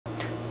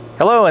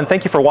Hello, and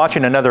thank you for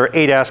watching another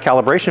ADAS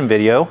calibration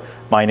video.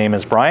 My name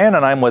is Brian,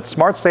 and I'm with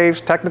SmartSafe's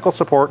Technical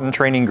Support and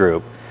Training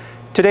Group.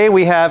 Today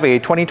we have a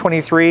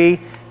 2023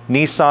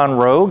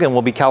 Nissan Rogue, and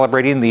we'll be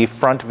calibrating the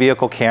front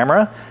vehicle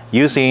camera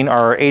using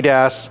our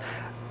ADAS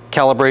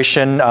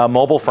calibration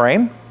mobile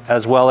frame,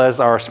 as well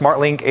as our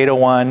SmartLink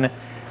 801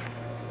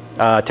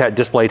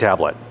 display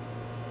tablet.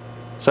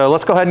 So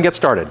let's go ahead and get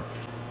started.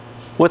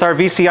 With our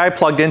VCI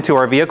plugged into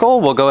our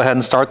vehicle, we'll go ahead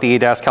and start the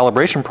ADAS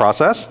calibration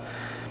process.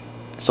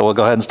 So we'll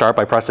go ahead and start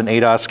by pressing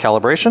ADAS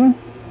calibration.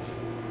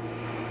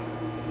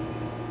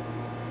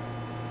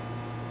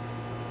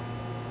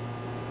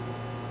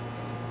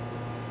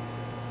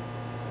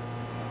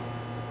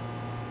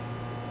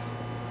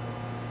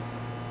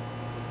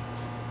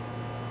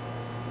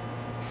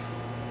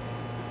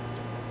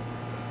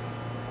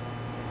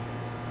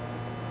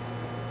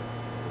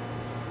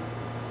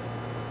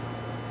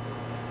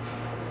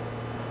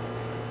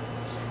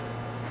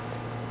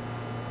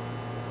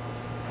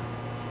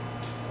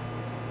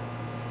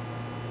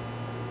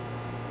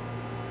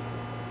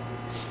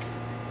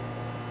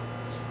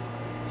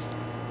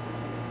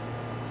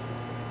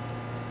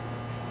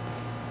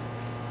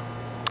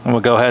 And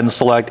we'll go ahead and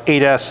select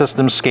ADAS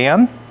System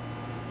Scan.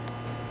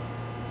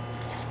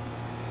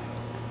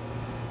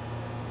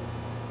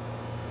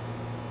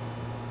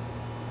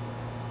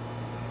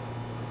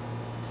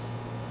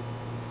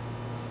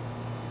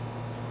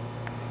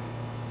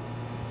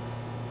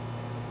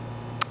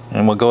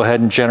 And we'll go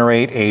ahead and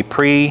generate a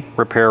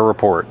pre-repair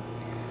report.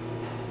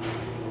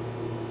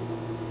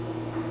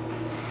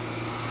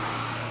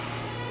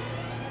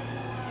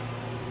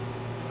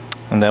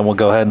 And then we'll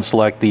go ahead and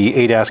select the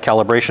ADAS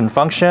calibration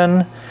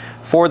function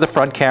for the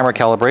front camera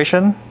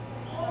calibration.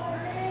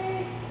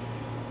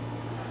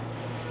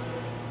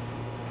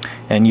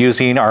 And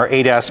using our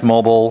ADAS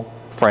mobile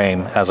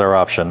frame as our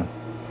option.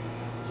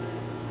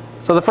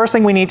 So the first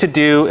thing we need to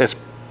do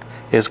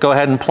is go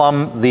ahead and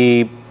plumb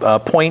the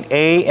point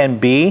A and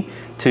B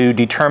to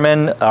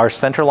determine our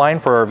center line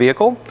for our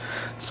vehicle.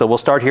 So we'll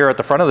start here at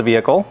the front of the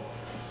vehicle.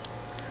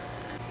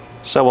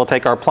 So we'll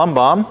take our plumb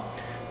bomb,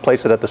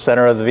 place it at the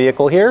center of the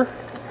vehicle here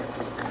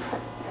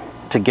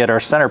to get our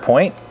center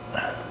point.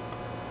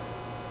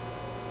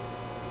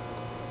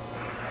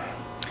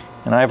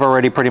 And I've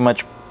already pretty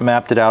much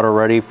mapped it out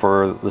already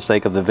for the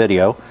sake of the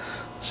video.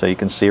 So you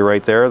can see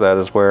right there, that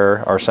is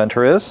where our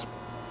center is.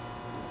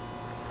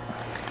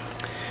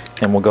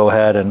 And we'll go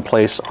ahead and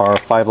place our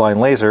 5-line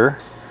laser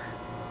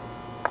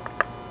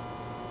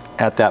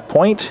at that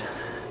point,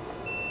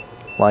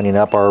 lining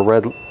up our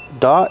red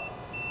dot,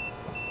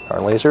 our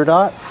laser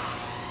dot,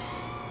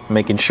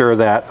 making sure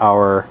that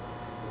our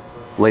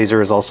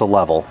laser is also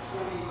level.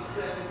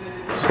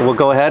 So we'll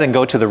go ahead and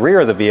go to the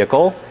rear of the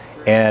vehicle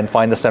and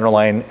find the center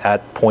line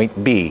at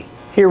point B.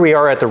 Here we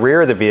are at the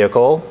rear of the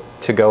vehicle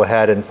to go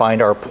ahead and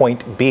find our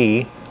point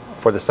B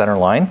for the center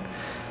line.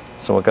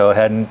 So we'll go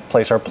ahead and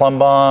place our plumb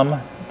bomb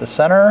at the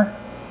center.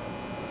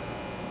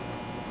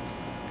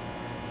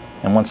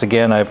 And once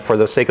again, for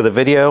the sake of the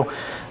video,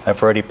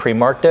 I've already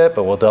pre-marked it,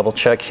 but we'll double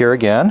check here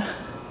again.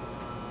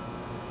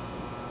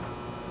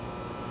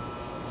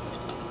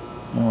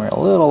 And we're a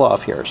little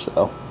off here,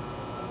 so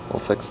we'll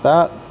fix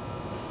that.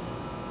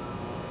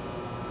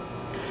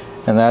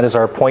 And that is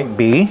our point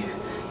B.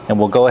 And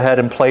we'll go ahead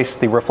and place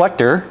the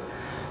reflector.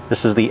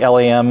 This is the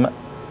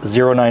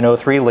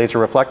LAM0903 laser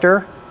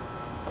reflector,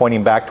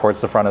 pointing back towards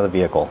the front of the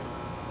vehicle.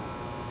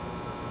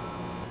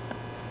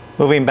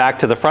 Moving back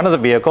to the front of the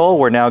vehicle,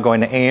 we're now going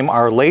to aim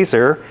our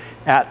laser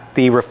at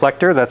the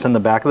reflector that's in the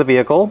back of the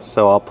vehicle.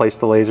 So I'll place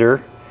the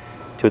laser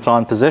to its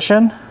on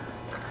position.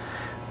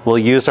 We'll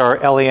use our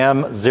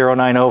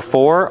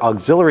LAM0904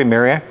 auxiliary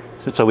mirror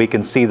so we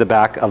can see the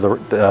back of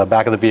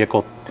the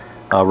vehicle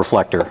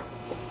reflector.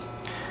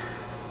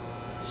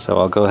 So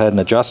I'll go ahead and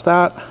adjust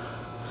that.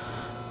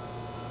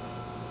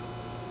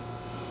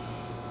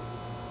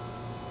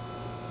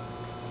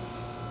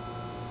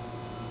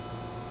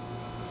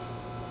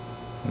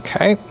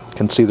 Okay, you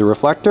can see the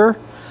reflector.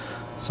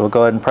 So we'll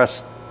go ahead and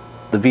press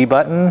the V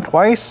button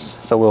twice.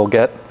 So we'll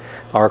get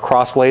our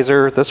cross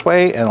laser this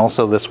way and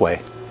also this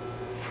way.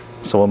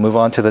 So we'll move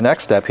on to the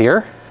next step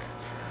here.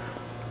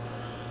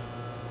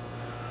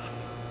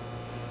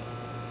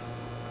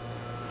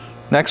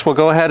 Next, we'll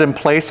go ahead and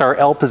place our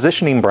L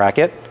positioning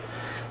bracket.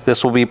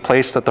 This will be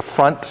placed at the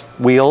front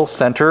wheel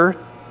center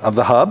of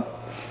the hub.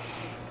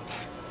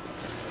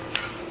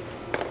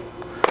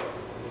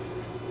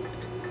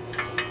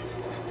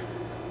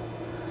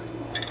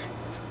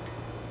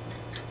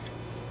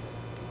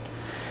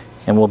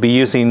 And we'll be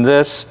using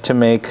this to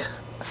make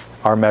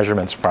our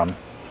measurements from.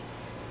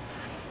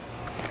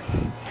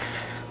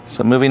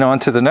 So moving on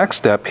to the next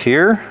step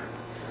here,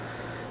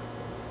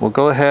 we'll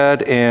go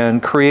ahead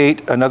and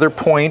create another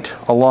point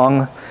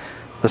along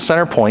the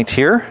center point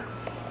here.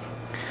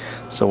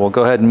 So we'll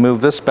go ahead and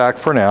move this back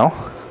for now.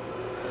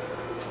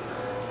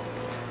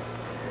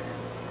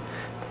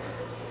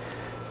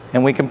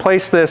 And we can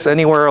place this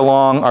anywhere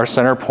along our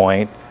center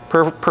point,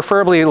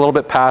 preferably a little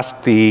bit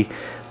past the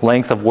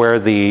length of where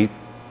the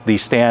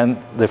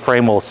the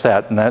frame will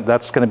set, and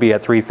that's going to be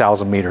at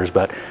 3,000 meters,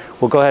 but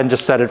we'll go ahead and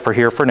just set it for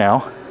here for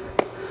now.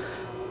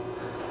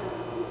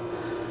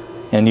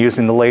 And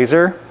using the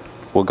laser,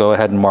 we'll go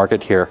ahead and mark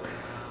it here.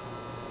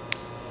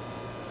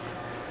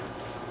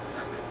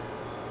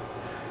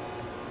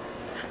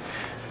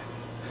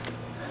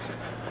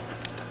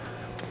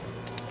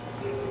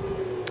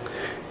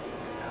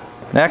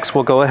 Next,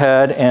 we'll go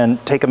ahead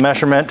and take a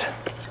measurement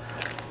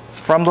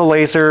from the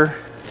laser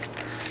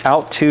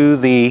out to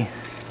the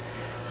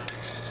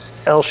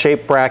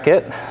L-shaped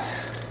bracket.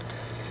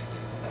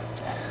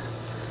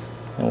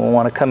 And we'll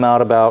want to come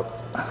out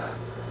about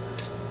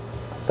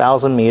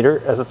 1,000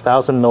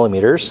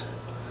 millimeters.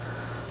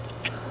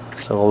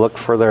 So we'll look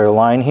for their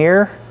line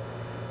here.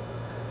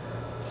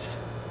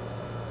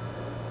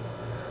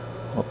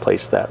 We'll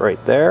place that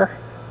right there.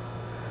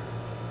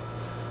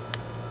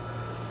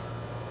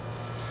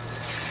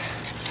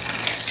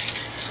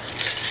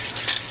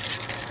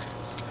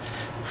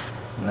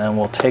 And then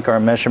we'll take our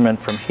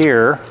measurement from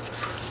here.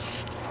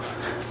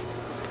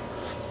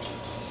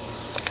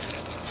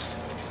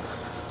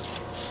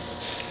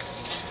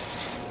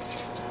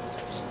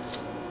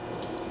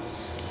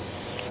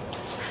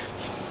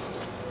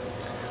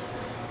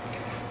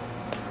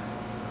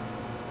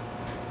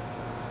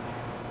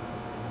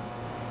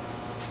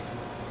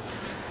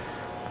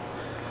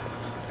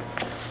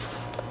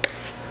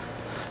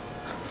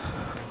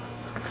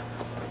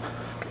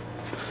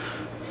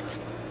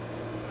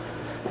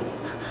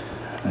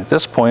 At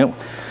this point,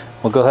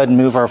 we'll go ahead and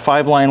move our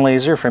 5-line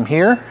laser from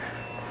here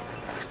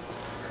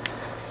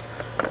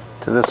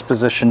to this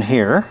position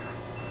here.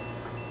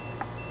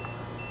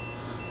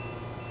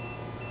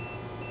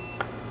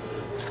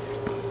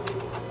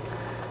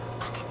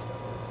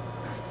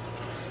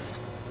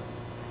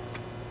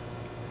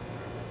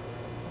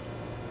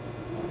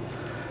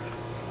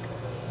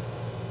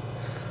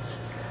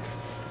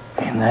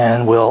 And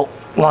then we'll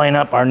line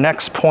up our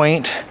next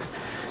point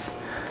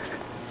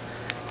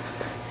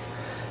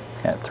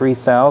at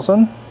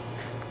 3,000.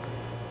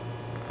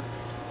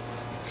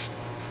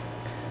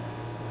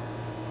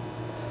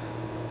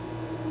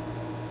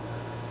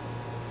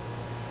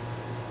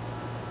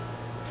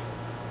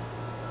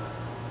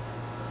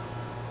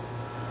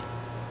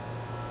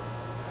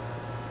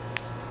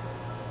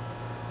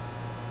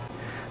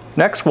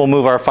 Next, we'll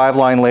move our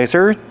 5-line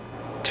laser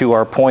to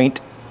our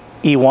point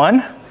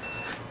E1.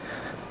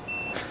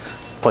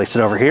 Place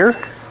it over here.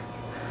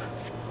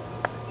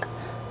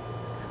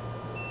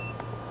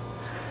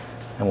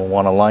 And we'll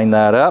want to line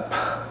that up.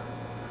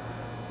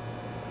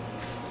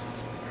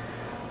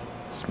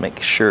 Let's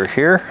make sure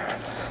here.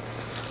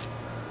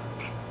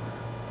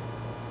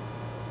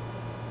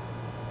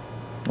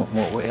 Oh,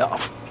 we're way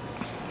off.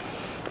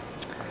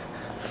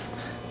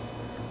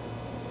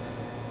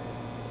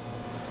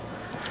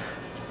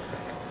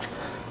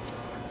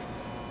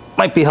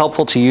 Might be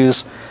helpful to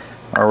use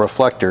our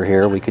reflector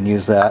here. We can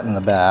use that in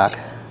the back.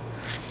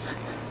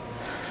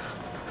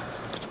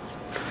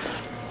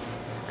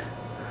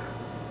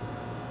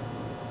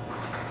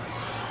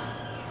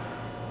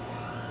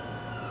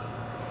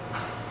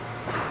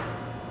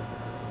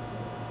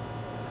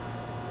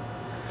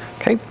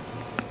 Okay.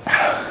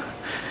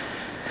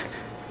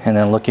 And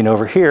then looking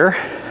over here,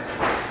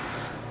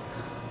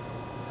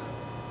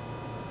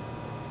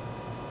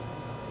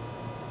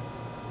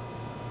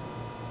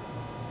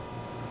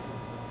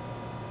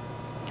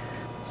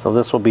 so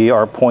this will be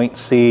our point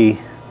C,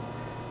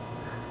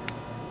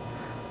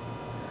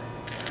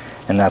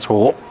 and that's where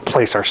we'll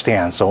place our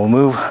stand. So we'll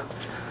move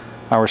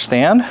our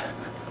stand,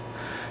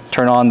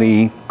 turn on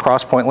the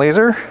cross point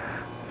laser,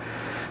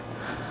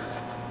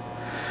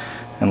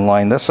 and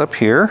line this up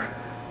here.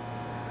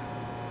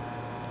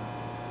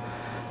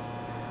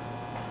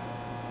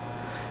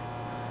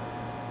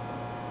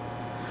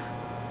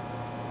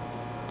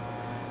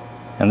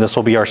 And this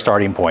will be our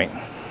starting point.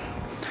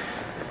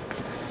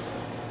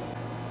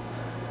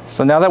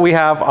 So now that we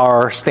have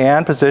our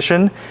stand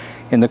positioned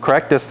in the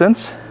correct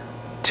distance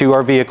to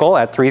our vehicle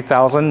at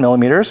 3,000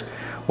 millimeters,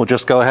 we'll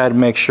just go ahead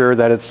and make sure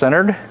that it's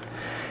centered.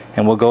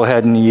 And we'll go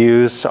ahead and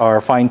use our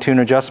fine-tune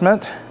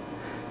adjustment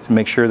to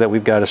make sure that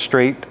we've got a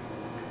straight,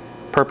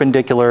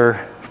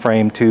 perpendicular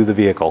frame to the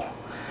vehicle.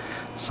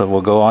 So we'll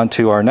go on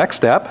to our next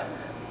step.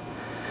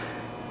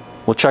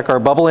 We'll check our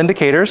bubble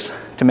indicators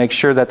to make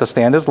sure that the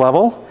stand is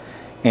level.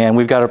 And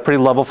we've got a pretty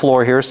level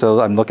floor here, so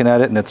I'm looking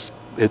at it and it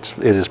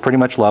is pretty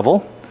much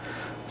level.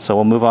 So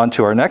we'll move on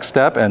to our next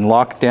step and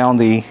lock down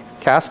the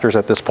casters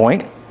at this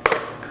point.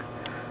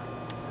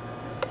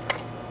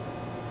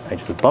 I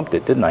just bumped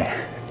it, didn't I?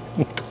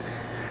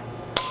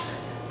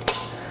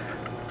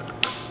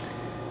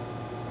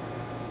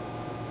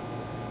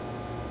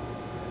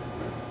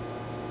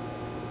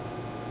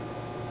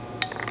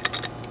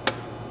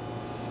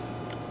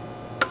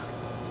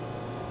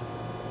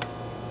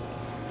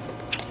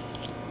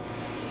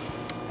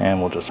 And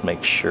we'll just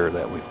make sure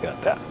that we've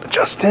got that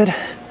adjusted.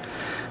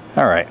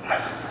 All right.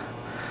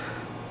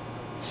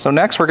 So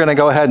next we're going to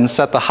go ahead and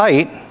set the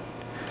height,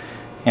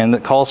 and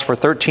it calls for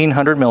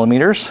 1,300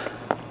 millimeters.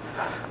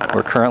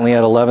 We're currently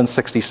at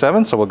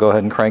 1167, so we'll go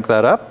ahead and crank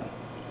that up.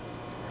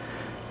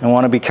 And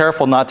want to be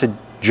careful not to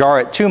jar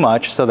it too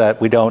much so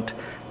that we don't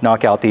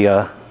knock out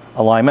the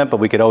alignment, but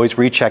we could always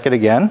recheck it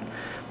again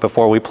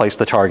before we place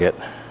the target.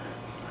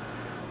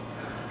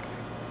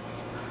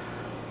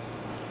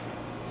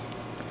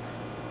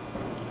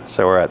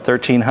 So we're at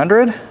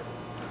 1300.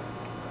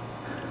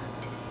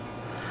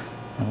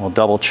 And we'll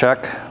double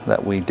check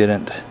that we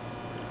didn't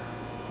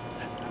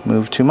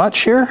move too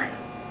much here.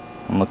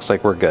 And looks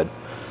like we're good.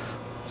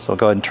 So we'll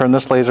go ahead and turn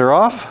this laser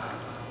off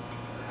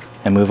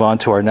and move on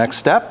to our next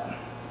step.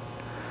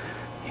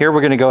 Here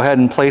we're going to go ahead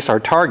and place our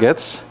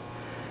targets,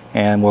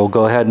 and we'll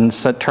go ahead and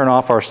turn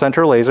off our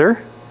center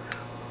laser.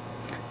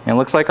 And it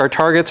looks like our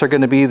targets are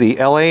going to be the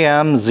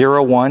LAM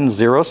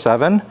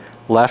 0107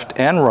 left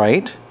and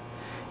right.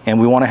 And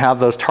we want to have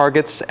those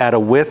targets at a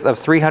width of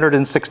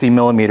 360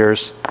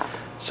 millimeters.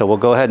 So we'll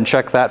go ahead and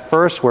check that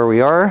first where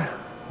we are.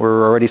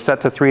 We're already set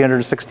to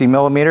 360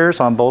 millimeters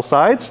on both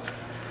sides.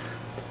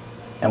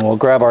 And we'll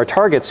grab our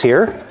targets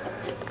here.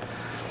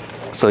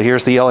 So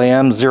here's the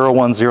LAM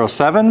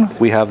 0107.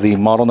 We have the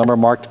model number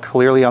marked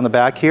clearly on the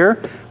back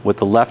here with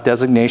the left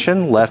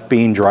designation, left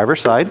being driver's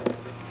side.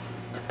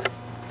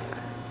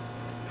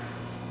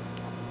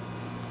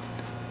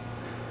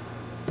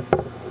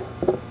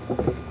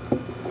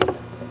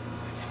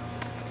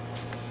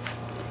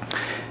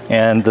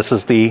 And this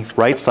is the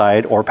right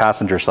side or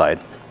passenger side.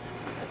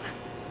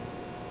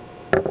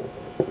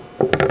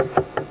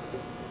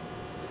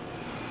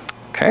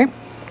 Okay.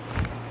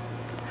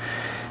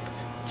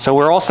 So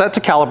we're all set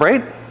to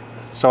calibrate.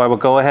 So I will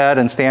go ahead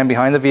and stand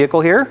behind the vehicle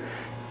here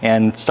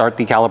and start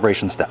the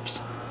calibration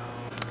steps.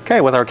 Okay,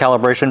 with our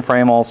calibration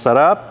frame all set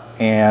up,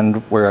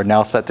 and we're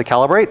now set to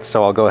calibrate.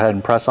 So I'll go ahead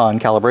and press on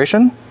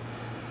calibration.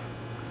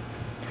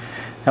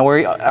 And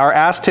we are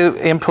asked to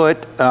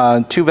input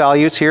two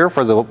values here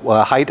for the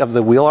height of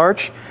the wheel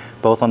arch,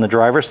 both on the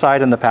driver's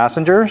side and the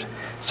passenger's.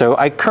 So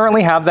I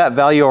currently have that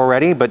value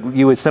already, but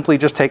you would simply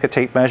just take a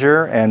tape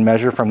measure and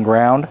measure from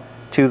ground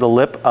to the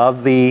lip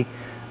of the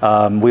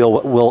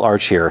wheel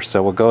arch here.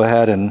 So we'll go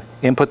ahead and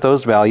input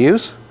those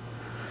values,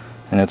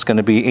 and it's going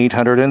to be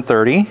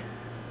 830.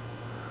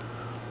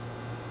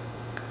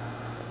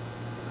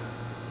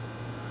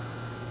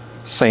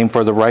 Same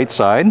for the right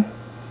side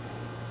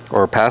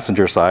or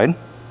passenger side.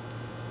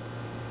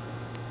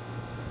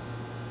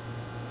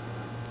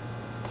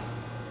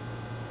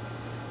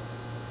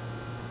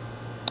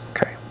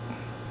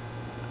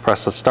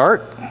 Press the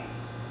start.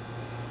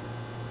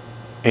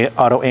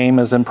 Auto aim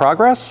is in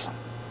progress.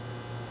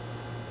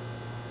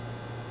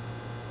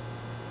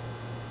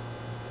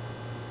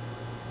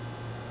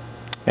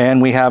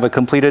 And we have a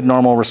completed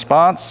normal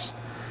response.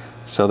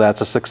 So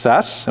that's a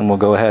success, and we'll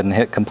go ahead and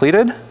hit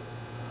completed.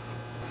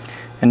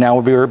 And now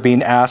we're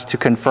being asked to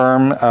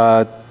confirm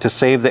to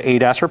save the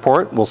ADAS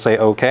report. We'll say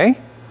OK.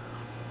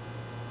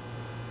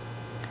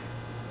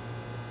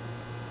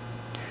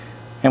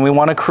 And we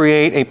want to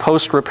create a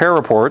post-repair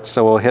report,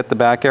 so we'll hit the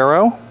back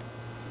arrow.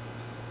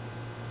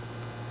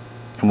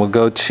 And we'll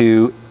go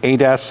to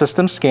ADAS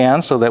system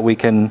scan so that we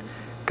can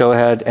go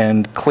ahead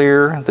and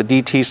clear the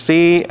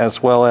DTC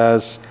as well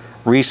as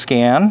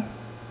rescan.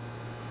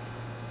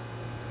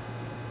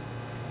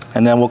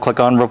 And then we'll click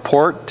on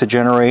report to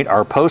generate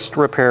our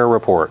post-repair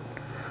report.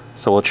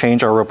 So we'll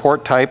change our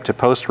report type to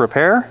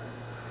post-repair.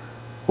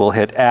 We'll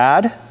hit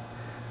add.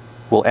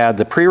 We'll add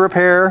the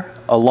pre-repair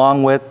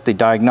along with the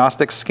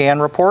diagnostic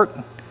scan report,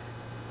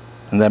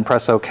 and then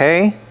press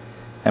OK,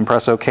 and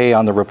press OK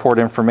on the report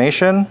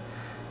information,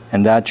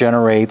 and that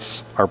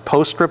generates our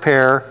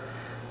post-repair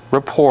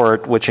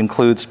report, which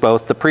includes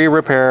both the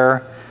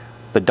pre-repair,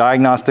 the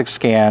diagnostic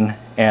scan,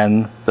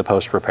 and the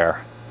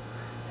post-repair.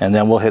 And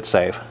then we'll hit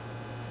save.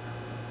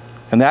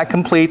 And that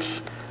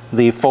completes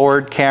the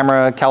forward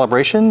camera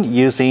calibration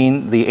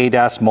using the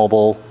ADAS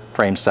mobile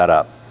frame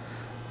setup.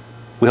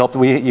 We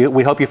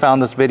hope you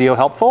found this video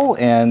helpful,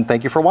 and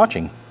thank you for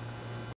watching.